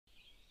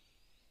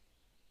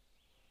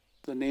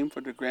The name for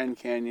the Grand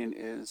Canyon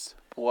is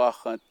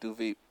Puacha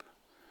Tuvip,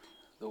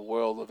 the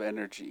world of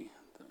energy,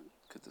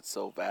 because it's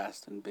so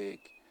vast and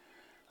big.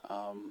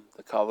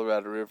 The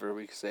Colorado River,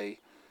 we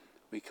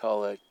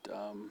call it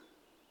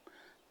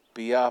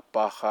Bia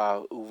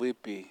Baja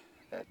Uwipi.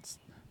 That's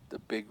the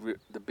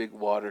big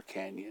water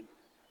canyon,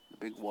 the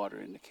big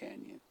water in the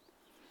canyon.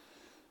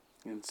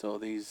 And so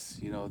these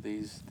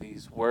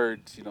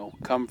words,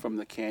 come from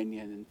the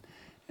canyon,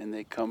 and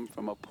they come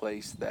from a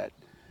place that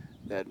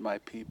my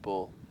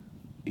people,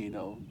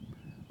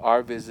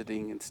 are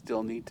visiting and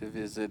still need to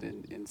visit,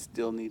 and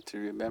still need to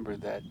remember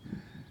that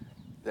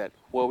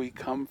where we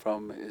come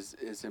from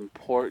is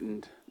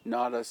important,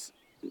 not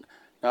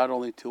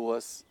only to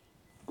us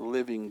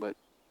living, but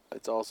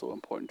it's also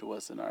important to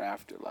us in our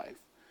afterlife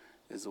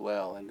as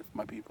well. And if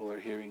my people are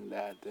hearing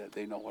that,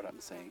 they know what I'm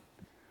saying.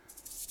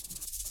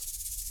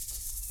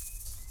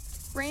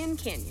 Grand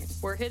Canyon,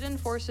 where hidden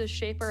forces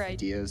shape our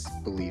ideas,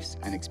 beliefs,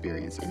 and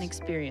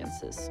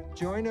experiences.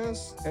 Join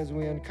us as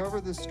we uncover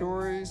the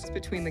stories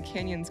between the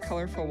canyon's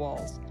colorful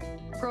walls.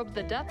 Probe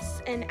the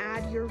depths and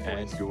add your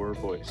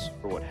voice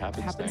for what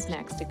happens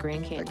next at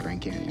Grand Canyon. At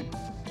Grand Canyon.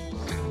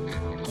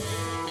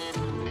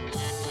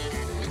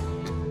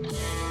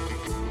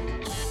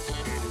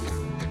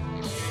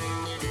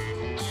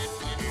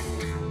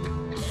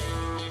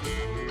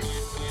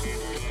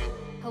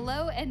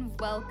 Hello and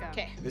welcome.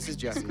 Okay. This is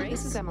Jesse.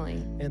 This is Emily.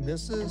 And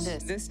this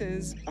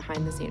is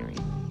Behind the Scenery.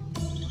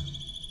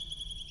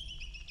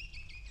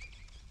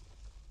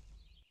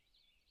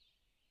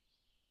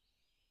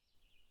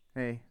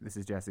 Hey, this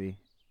is Jesse.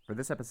 For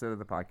this episode of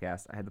the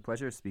podcast, I had the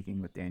pleasure of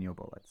speaking with Danniel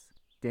Bullets.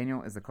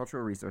 Danniel is the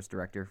Cultural Resource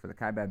Director for the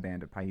Kaibab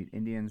Band of Paiute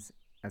Indians,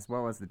 as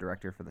well as the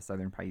Director for the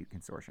Southern Paiute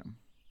Consortium.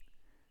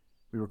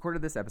 We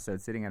recorded this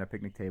episode sitting at a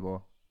picnic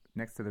table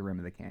next to the rim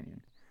of the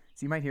canyon,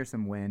 so you might hear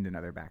some wind and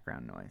other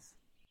background noise.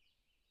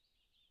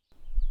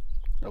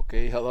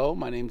 Okay, hello,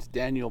 my name's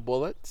Danniel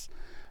Bullets.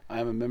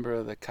 I'm a member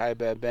of the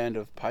Kaibab Band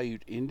of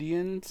Paiute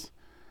Indians.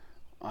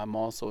 I'm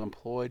also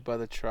employed by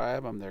the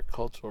tribe. I'm their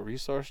Cultural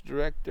Resource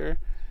Director,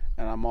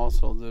 and I'm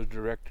also the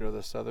Director of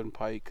the Southern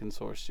Paiute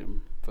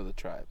Consortium for the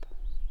tribe.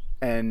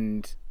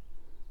 And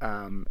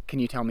can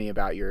you tell me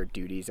about your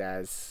duties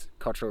as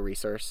Cultural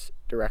Resource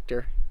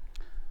Director?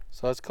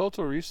 So as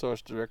Cultural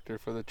Resource Director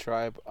for the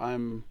tribe,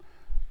 my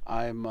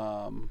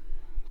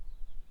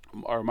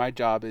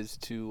job is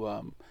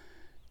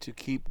to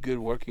keep good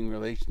working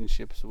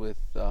relationships with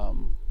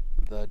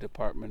the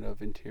Department of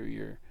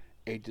Interior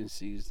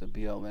agencies, the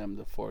BLM,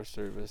 the Forest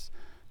Service,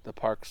 the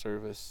Park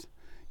Service,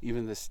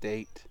 even the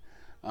state,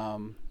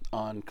 on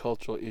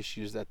cultural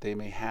issues that they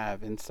may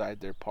have inside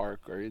their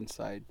park or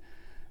inside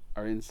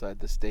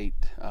the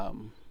state,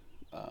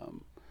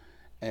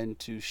 and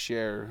to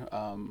share,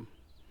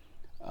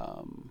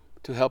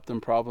 to help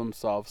them problem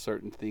solve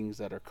certain things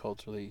that are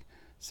culturally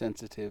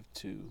sensitive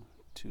to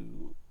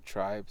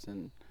tribes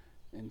and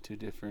to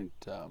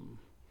different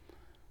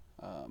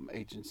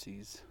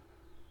agencies.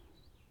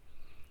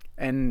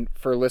 And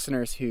for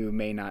listeners who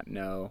may not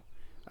know,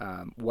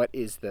 what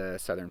is the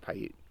Southern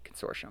Paiute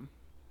Consortium?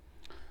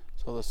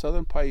 So the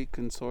Southern Paiute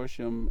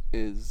Consortium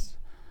is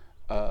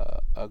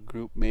a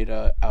group made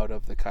out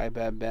of the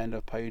Kaibab Band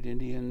of Paiute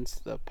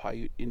Indians, the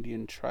Paiute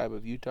Indian Tribe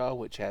of Utah,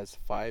 which has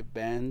 5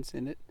 bands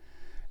in it,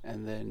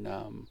 and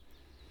then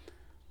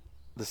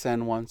the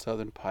San Juan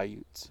Southern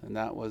Paiutes, and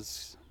that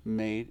was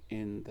made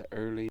in the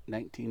early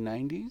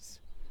 1990s,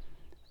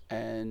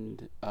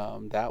 and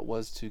that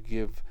was to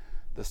give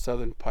the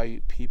Southern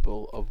Paiute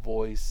people a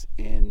voice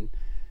in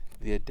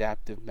the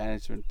adaptive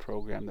management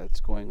program that's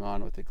going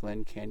on with the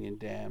Glen Canyon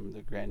Dam,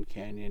 the Grand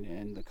Canyon,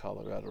 and the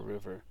Colorado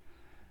River,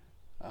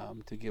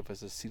 to give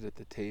us a seat at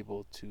the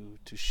table to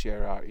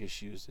share our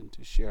issues and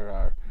to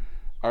share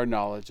our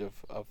knowledge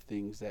of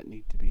things that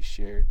need to be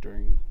shared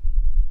during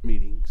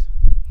meetings.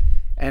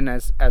 And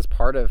as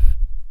part of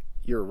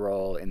your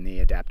role in the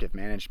adaptive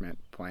management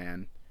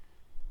plan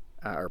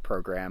or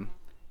program,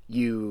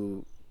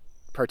 you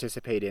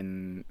participate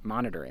in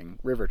monitoring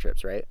river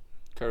trips, right?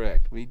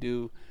 Correct.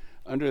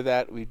 Under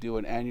that, we do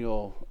an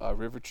annual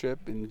river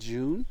trip in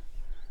June.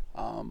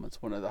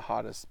 It's one of the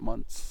hottest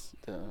months,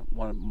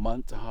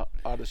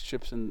 hottest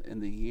trips in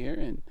the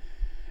year,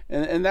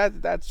 and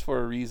that's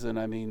for a reason.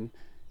 I mean,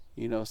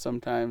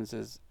 sometimes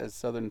as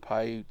Southern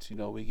Paiutes,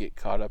 we get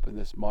caught up in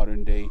this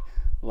modern day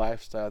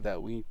lifestyle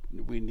that we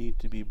need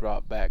to be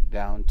brought back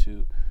down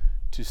to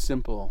the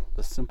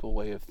simple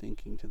way of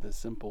thinking, to the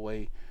simple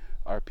way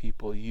our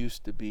people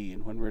used to be.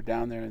 And when we're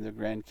down there in the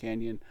Grand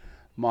Canyon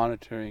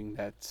monitoring,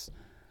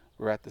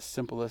 we're at the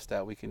simplest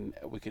that we can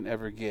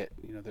ever get.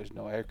 There's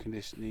no air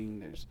conditioning,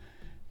 there's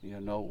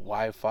no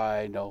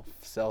Wi-Fi, no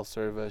cell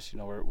service.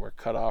 We're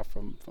cut off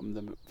from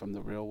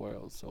the real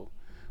world. So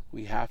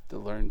we have to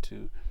learn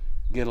to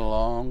get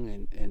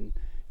along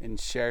and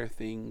share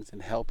things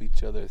and help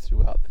each other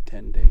throughout the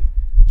 10-day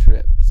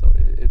trip. So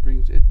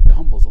it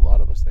humbles a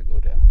lot of us that go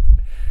down.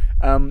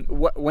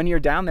 When you're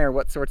down there,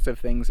 what sorts of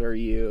things are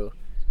you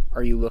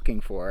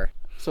looking for?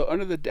 So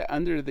under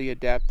the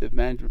adaptive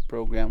management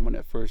program, when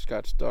it first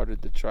got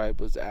started, the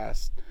tribe was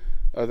asked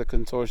or the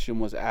consortium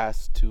was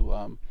asked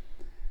to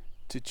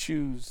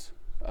choose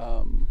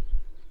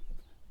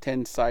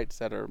 10 sites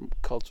that are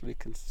culturally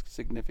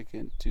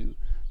significant to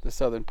the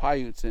Southern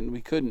Paiutes, and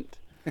we couldn't.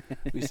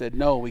 We said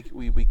no,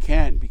 we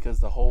can't, because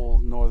the whole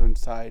northern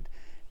side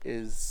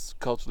is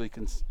culturally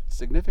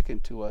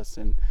significant to us,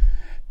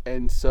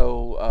 and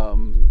so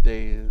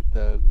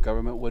the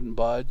government wouldn't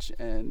budge,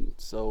 and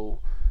so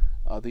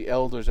the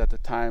elders at the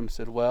time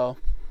said, well,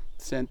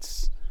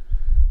 since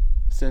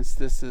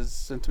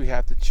we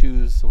have to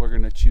choose, we're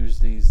going to choose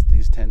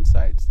these 10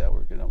 sites that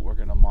we're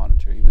gonna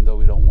monitor, even though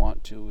we don't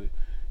want to.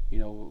 You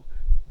know,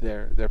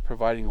 they're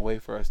providing a way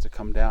for us to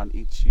come down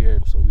each year,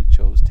 so we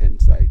chose 10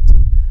 sites,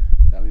 and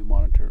that we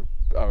monitor,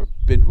 or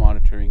been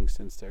monitoring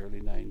since the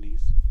early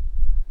 90s.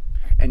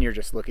 And you're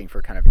just looking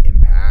for kind of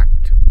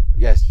impact.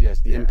 Yes,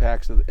 the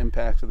impacts of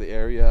the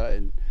area,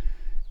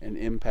 and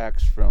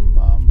impacts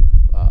from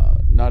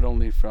not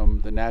only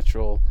from the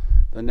natural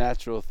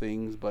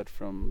things, but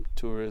from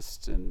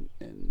tourists and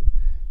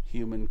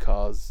human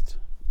caused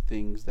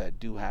things that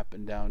do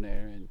happen down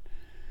there,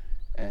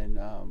 and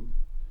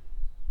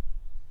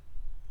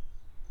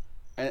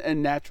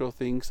natural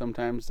things.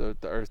 Sometimes the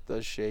earth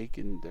does shake,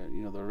 and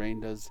the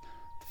rain does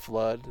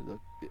flood,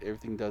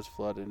 everything does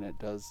flood, and it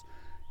does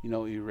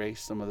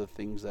erase some of the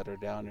things that are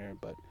down there.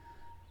 But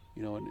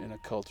in a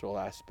cultural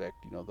aspect,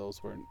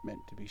 those weren't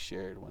meant to be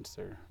shared once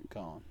they're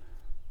gone.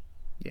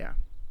 Yeah.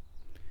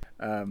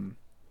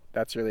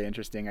 That's really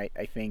interesting.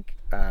 I think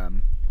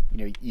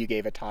you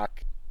gave a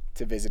talk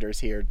to visitors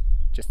here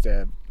just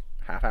a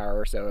half hour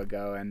or so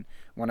ago, and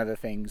one of the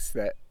things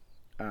that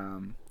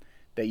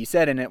you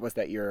said in it was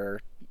that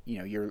you're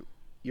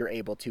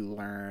able to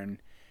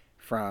learn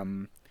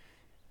from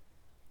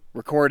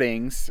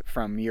recordings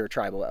from your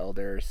tribal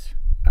elders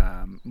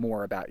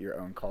more about your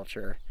own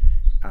culture.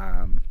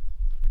 I'm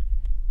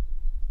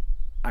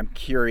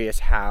curious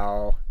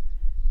how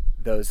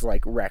those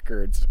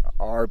records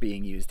are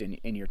being used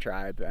in your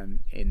tribe and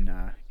in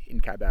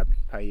Kaibab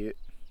Paiute.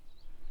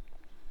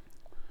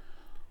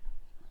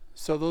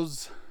 So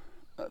those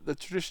the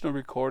traditional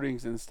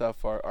recordings and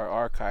stuff are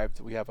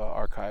archived. We have an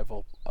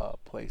archival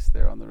place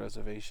there on the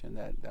reservation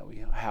that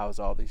we house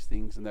all these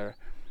things, and they're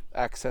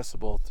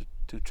accessible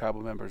to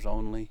tribal members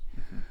only.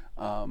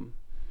 Mm-hmm.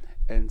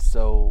 And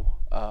so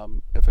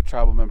if a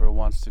tribal member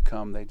wants to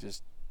come, they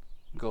just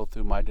go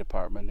through my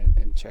department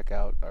and check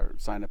out or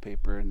sign a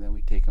paper, and then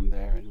we take them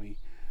there and we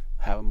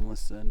have them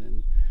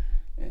listen,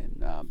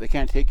 and they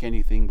can't take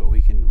anything, but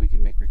we can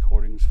make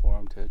recordings for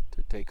them to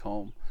take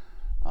home.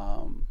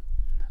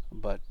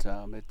 But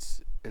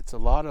it's a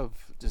lot of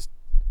just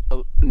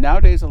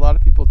nowadays, a lot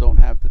of people don't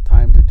have the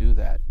time to do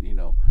that.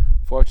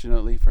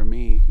 Fortunately for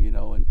me,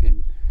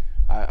 and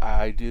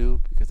I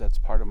do, because that's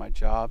part of my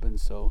job, and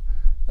so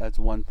that's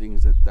one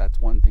thing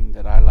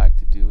that I like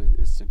to do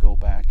is to go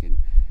back and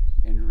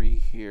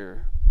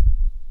rehear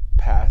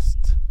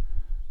past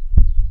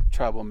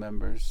tribal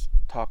members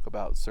talk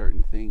about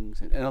certain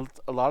things, and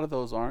a lot of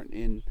those aren't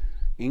in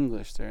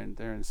English.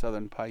 They're in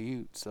Southern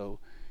Paiute, so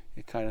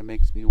it kind of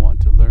makes me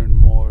want to learn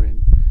more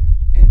and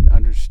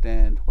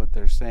understand what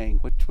they're saying,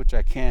 which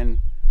I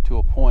can to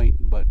a point,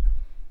 but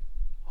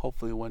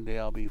hopefully one day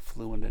I'll be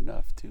fluent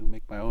enough to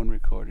make my own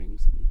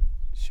recordings and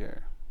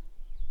share.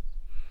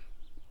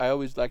 I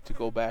always like to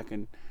go back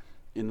and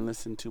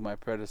listen to my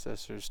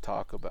predecessors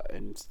talk about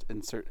and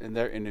in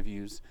their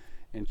interviews,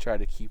 and try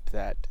to keep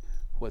that,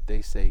 what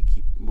they say,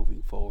 keep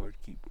moving forward,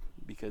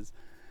 because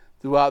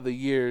throughout the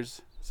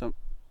years, some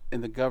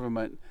in the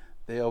government,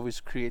 they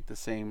always create the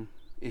same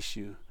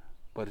issue,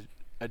 but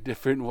a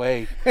different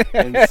way.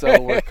 And so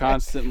we're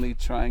constantly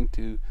trying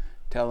to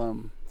tell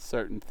them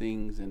certain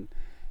things and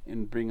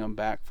bring them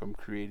back from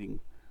creating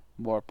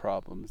more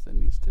problems than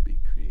needs to be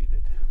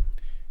created.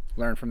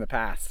 Learn from the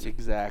past.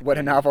 Exactly. What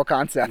a novel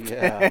concept.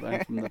 Yeah,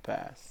 learn from the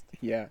past.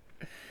 Yeah.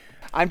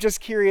 I'm just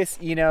curious,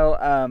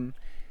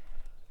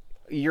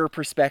 your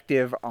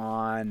perspective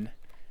on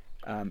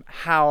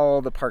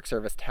how the Park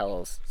Service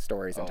tells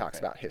stories and talks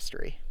about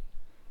history.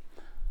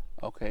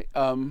 Okay.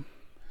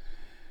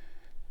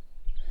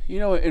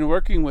 In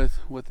working with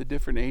the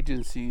different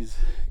agencies,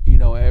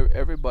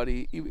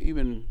 everybody,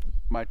 even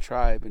my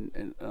tribe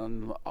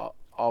and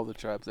all the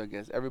tribes, I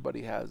guess,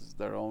 everybody has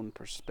their own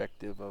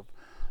perspective of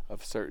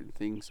certain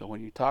things. So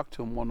when you talk to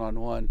them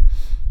one-on-one,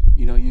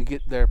 you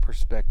get their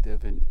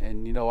perspective, and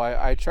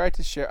I try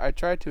to share. I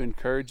try to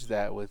encourage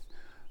that with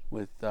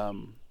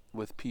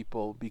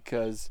people,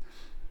 because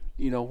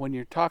when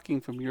you're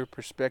talking from your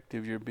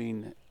perspective, you're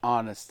being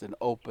honest and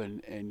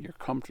open, and you're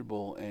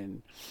comfortable,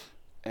 and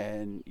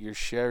you're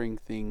sharing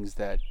things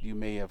that you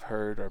may have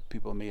heard or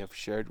people may have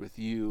shared with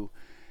you,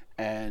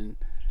 and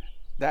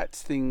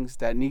that's things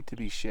that need to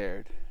be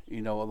shared.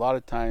 A lot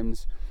of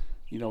times,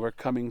 we're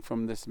coming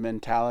from this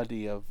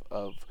mentality of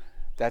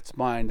that's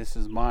mine, this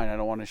is mine, I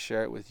don't want to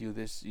share it with you, and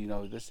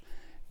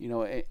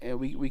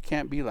we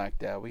can't be like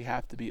that. We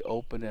have to be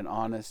open and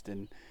honest,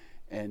 and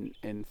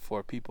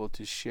for people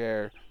to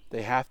share,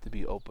 they have to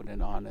be open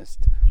and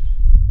honest.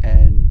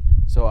 And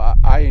so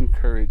I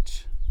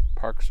encourage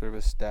Park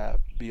Service staff,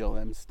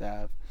 BLM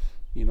staff,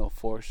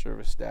 Forest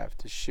Service staff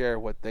to share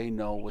what they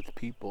know with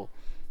people.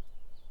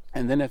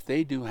 And then if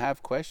they do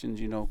have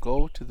questions,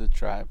 go to the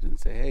tribes and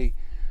say, hey,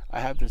 I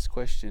have this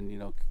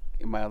question,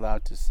 am I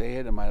allowed to say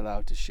it? Am I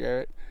allowed to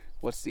share it?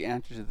 What's the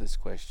answer to this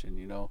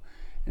question,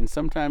 And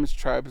sometimes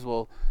tribes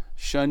will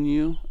shun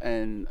you,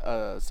 and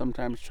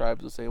sometimes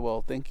tribes will say,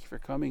 well, thank you for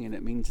coming, and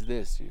it means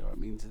this, it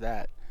means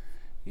that.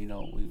 We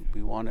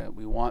want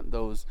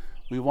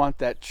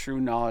that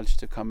true knowledge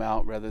to come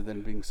out rather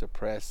than being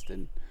suppressed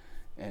and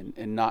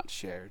not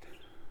shared.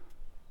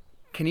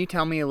 Can you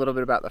tell me a little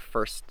bit about the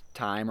first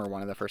time or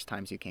one of the first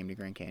times you came to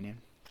Grand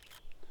Canyon?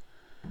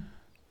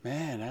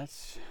 Man,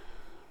 let's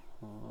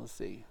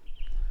see.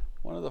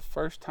 One of the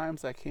first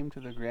times I came to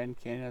the Grand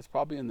Canyon, that's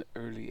probably in the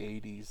early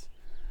 80s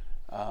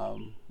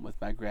with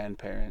my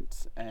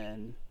grandparents.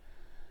 And,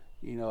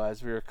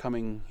 as we were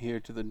coming here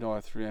to the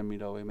North Rim,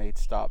 we made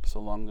stops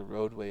along the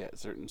roadway at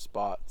certain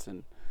spots.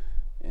 And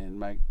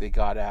they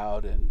got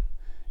out, and,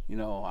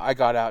 I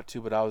got out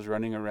too, but I was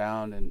running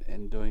around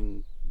and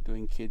doing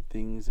kid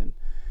things and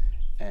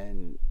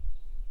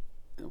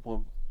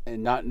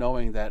not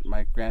knowing that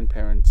my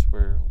grandparents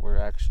were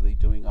actually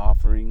doing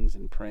offerings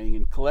and praying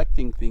and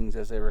collecting things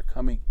as they were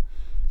coming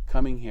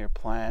here,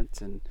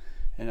 plants and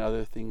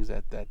other things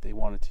that they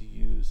wanted to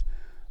use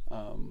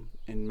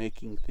in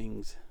making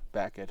things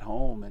back at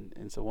home.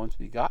 And so once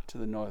we got to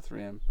the North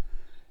Rim,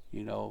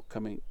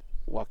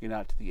 walking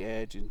out to the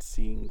edge and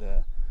seeing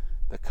the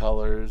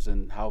colors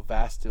and how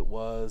vast it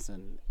was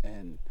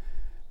and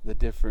the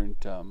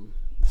different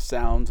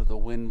sounds of the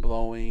wind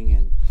blowing,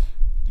 and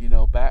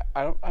back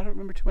I don't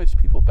remember too much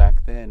people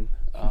back then,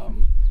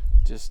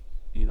 just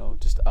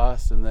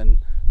us, and then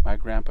my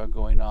grandpa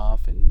going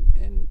off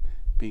and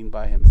being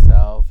by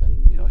himself,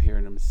 and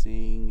hearing him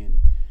sing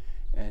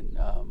and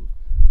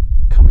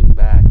coming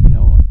back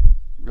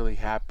really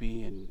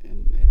happy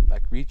and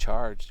like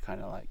recharged,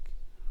 kind of like.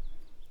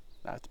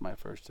 That's my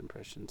first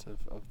impressions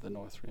of the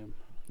North Rim.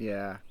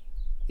 Yeah.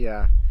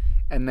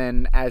 And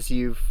then as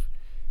you've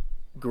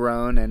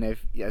grown and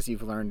as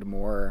you've learned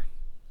more,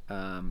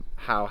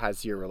 how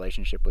has your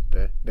relationship with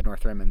the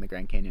North Rim and the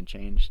Grand Canyon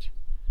changed?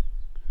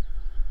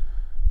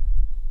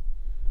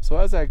 So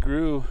as I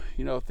grew,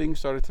 things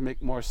started to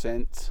make more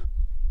sense.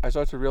 I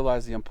started to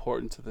realize the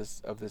importance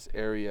of this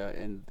area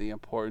and the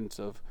importance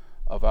of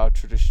our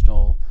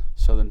traditional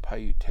Southern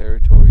Paiute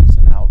territories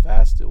and how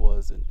vast it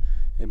was, and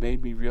it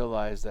made me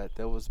realize that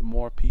there was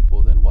more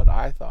people than what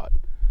I thought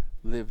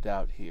lived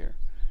out here.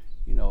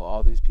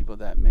 All these people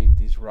that made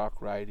these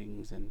rock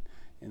writings and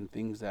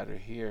things that are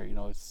here.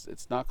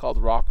 It's not called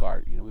rock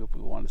art. We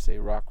want to say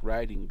rock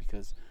writing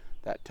because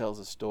that tells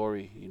a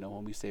story.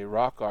 When we say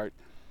rock art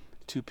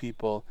to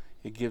people,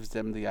 it gives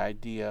them the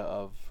idea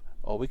of,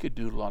 oh, we could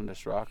doodle on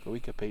this rock, or we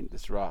could paint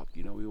this rock.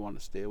 We want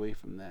to stay away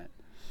from that.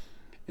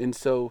 And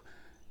so,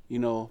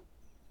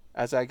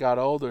 as I got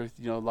older,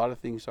 a lot of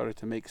things started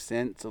to make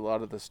sense. A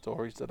lot of the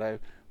stories that I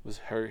was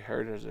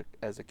heard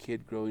as a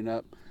kid growing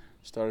up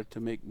started to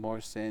make more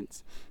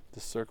sense. The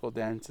circle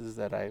dances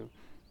that I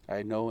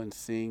know and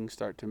sing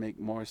start to make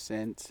more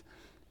sense.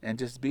 And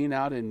just being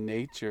out in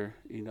nature,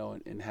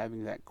 and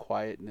having that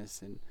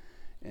quietness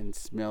and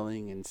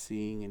smelling and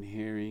seeing and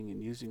hearing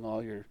and using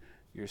all your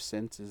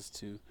senses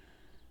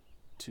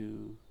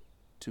to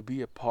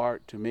be a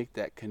part, to make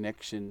that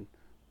connection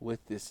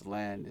with this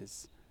land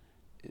is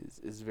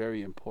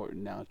very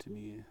important now to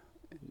me.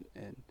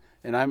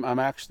 And I'm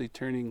actually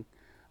turning,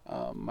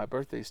 my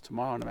birthday's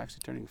tomorrow, and I'm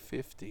actually turning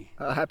 50.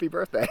 Happy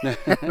birthday.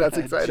 That's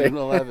exciting. June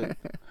 11th.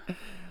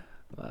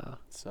 Wow.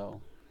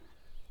 So,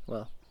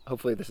 well,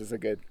 hopefully this is a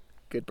good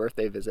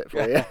birthday visit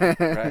for you.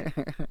 Right.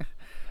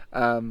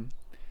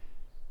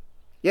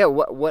 Yeah.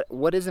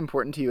 What is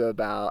important to you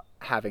about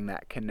having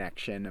that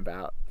connection,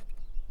 about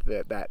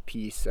that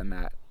peace and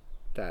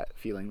that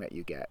feeling that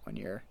you get when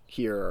you're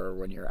here or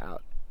when you're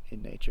out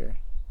in nature?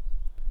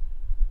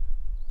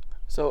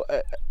 So,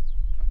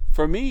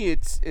 for me,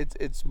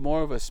 it's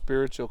more of a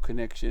spiritual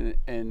connection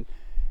and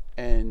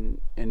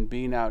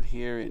being out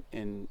here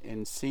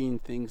and seeing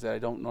things that I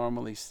don't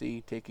normally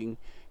see, taking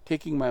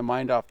my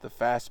mind off the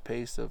fast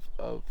pace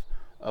of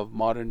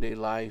modern day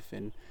life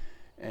and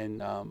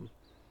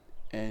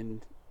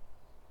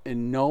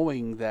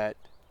knowing that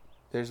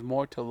there's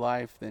more to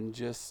life than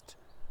just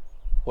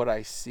what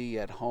I see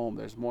at home.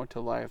 There's more to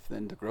life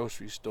than the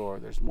grocery store.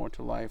 There's more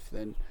to life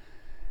than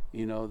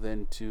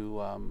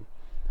to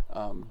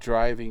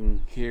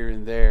driving here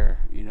and there.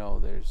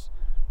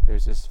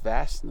 There's this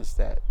vastness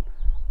that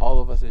all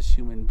of us as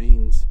human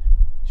beings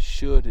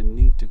should and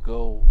need to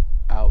go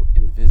out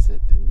and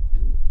visit and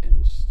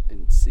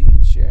see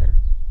and share.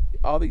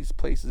 All these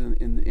places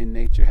in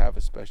nature have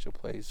a special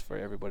place for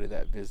everybody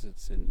that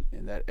visits, and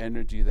that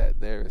energy that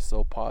there is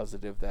so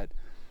positive that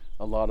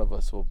a lot of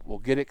us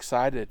will get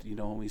excited,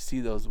 when we see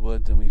those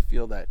woods and we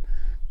feel that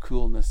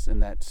coolness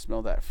and that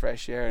smell, that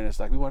fresh air, and it's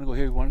like, we want to go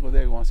here, we want to go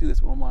there, we want to see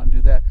this, we want to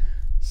do that.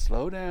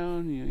 Slow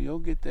down, you'll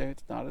get there.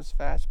 It's not as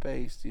fast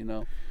paced,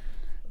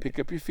 Pick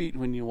up your feet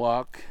when you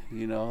walk,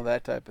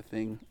 that type of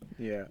thing.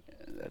 Yeah.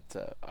 That's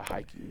a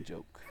hiking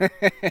joke.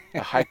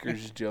 A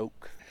hiker's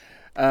joke.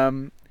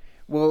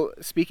 Well,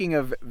 speaking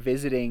of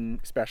visiting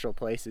special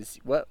places,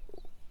 what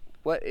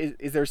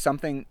is there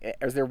something?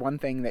 Is there one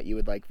thing that you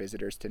would like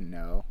visitors to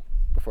know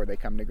before they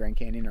come to Grand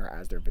Canyon or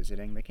as they're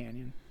visiting the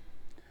canyon?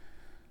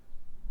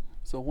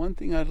 So one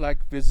thing I'd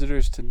like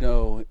visitors to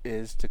know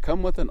is to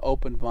come with an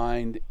open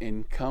mind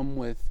and come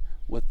with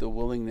the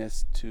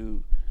willingness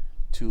to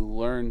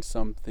learn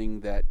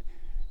something that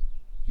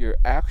you're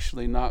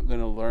actually not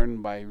going to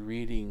learn by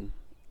reading,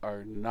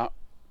 or not.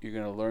 You're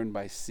going to learn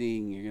by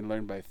seeing. You're going to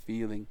learn by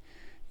feeling.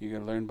 You're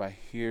going to learn by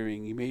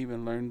hearing. You may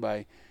even learn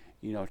by,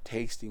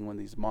 tasting when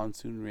these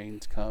monsoon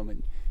rains come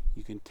and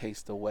you can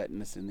taste the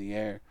wetness in the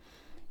air.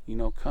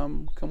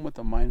 Come with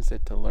a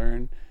mindset to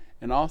learn,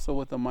 and also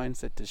with a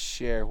mindset to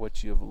share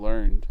what you have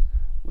learned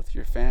with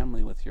your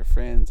family, with your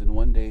friends, and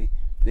one day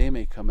they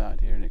may come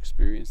out here and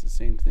experience the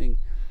same thing.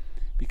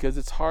 Because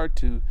it's hard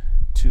to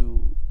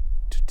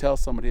tell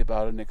somebody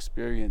about an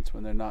experience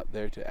when they're not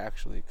there to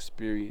actually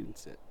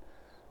experience it.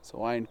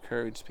 So I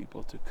encourage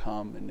people to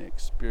come and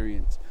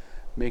experience,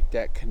 make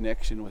that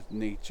connection with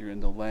nature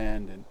and the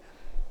land, and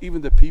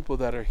even the people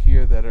that are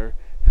here that are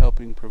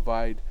helping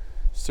provide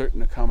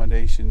certain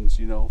accommodations,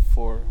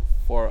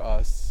 for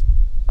us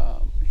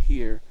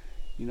here.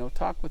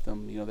 Talk with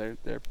them.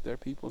 They're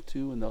people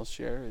too, and they'll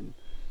share,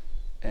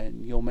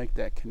 and you'll make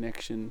that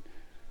connection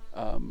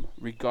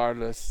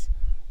regardless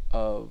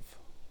of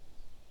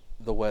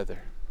the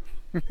weather.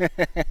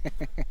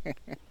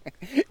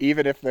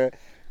 Even if the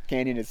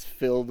canyon is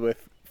filled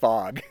with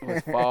fog.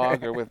 With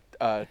fog or with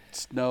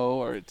snow,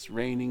 or it's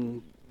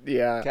raining,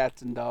 yeah,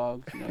 cats and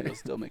dogs, you'll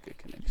still make a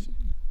connection.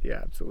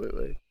 Yeah,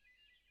 absolutely.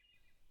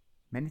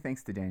 Many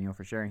thanks to Danniel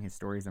for sharing his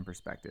stories and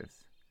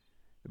perspectives.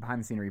 The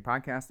Behind the Scenery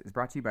podcast is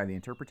brought to you by the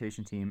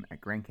interpretation team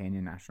at Grand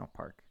Canyon National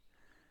Park.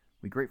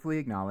 We gratefully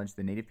acknowledge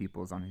the Native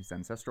peoples on whose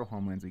ancestral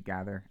homelands we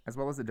gather, as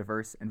well as the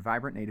diverse and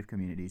vibrant Native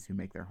communities who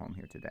make their home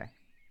here today.